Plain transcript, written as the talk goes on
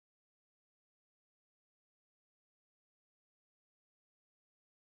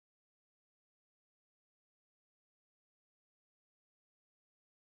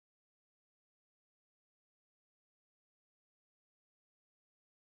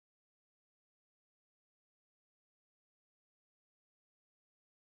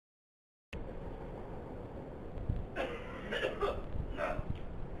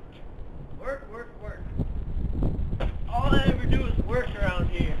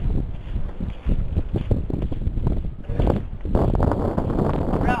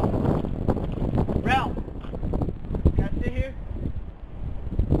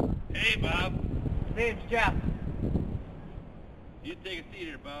Jeff. You take a seat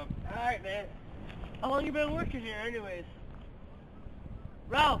here, Bob. Alright, man. How long you been working here anyways?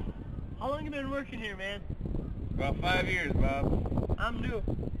 Ralph, how long you been working here, man? About 5 years, Bob. I'm new.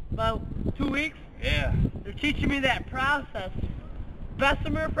 About 2 weeks? Yeah. They're teaching me that process.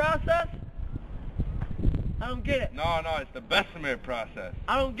 Bessemer Process? I don't get it. No, it's the Bessemer Process.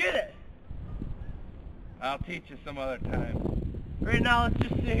 I don't get it. I'll teach you some other time. Right now, let's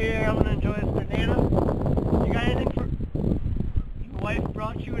just sit here. I'm gonna enjoy this banana. You got anything for... Your wife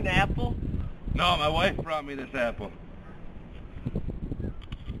brought you an apple? No, my wife brought me this apple.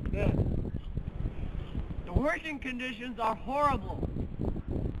 Good. The working conditions are horrible.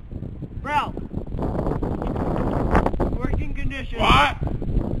 Ralph. The working conditions... What?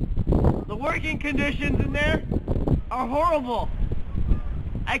 The working conditions in there are horrible.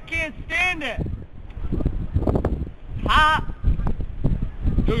 I can't stand it. Hot.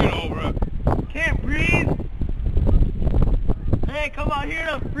 You get over it. Can't breathe. Hey, come out here and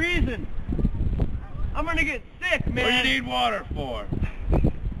I'm freezing. I'm gonna get sick, man. What do you need water for?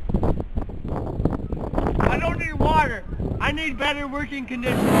 I don't need water. I need better working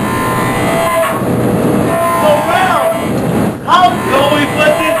conditions. So, Ralph, So we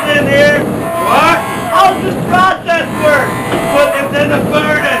put this in here. What? how's this process work? Put this in the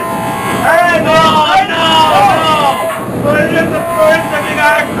furnace. Alright, No. Put it in the furnace and we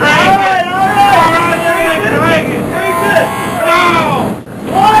gotta crank it. Alright. Crank it. Very good. No.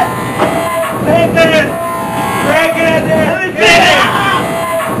 What? Crank it in. Crank it in there. Let me see Hit it. it.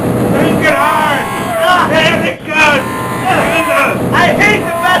 Crank it hard. Hit it good. I hate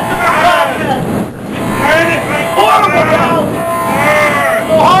the Bessemer process. Turn it like Horrible, Ralph.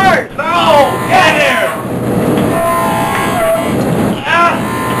 So hard. No. Get here.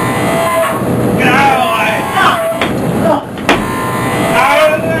 Get out of the way.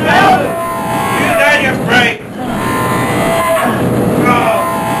 Out of the way. Use that your brake. No.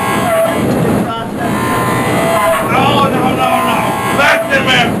 No.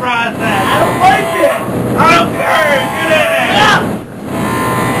 Bessemer process. I don't like it. I don't care. Get in there.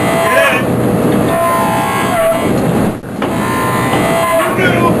 Get in it. Who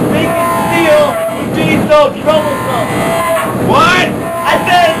knew making steel would be so troublesome? What? I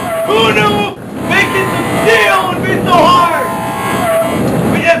said, who knew making some steel would be so hard?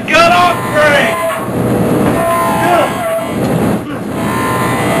 We just got off break.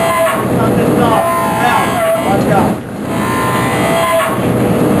 Cut this off. Now, watch out.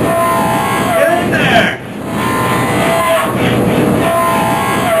 Get in there.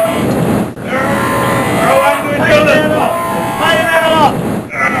 Oh, I'm going to kill this one. Tighten that up.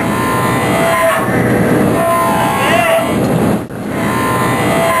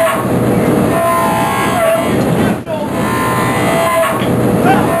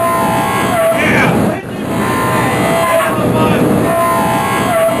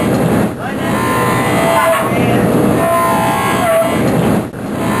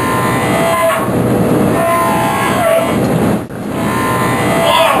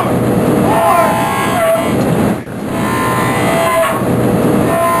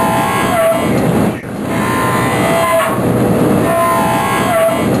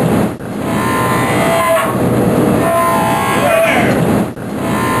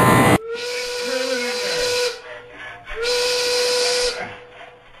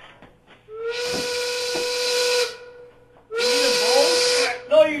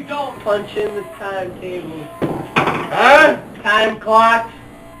 No, you don't punch in the timetable. Huh? Time clocks.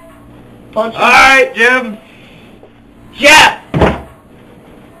 Punch in. Alright, Jim. Jeff!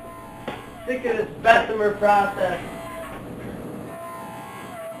 Sick of this Bessemer process.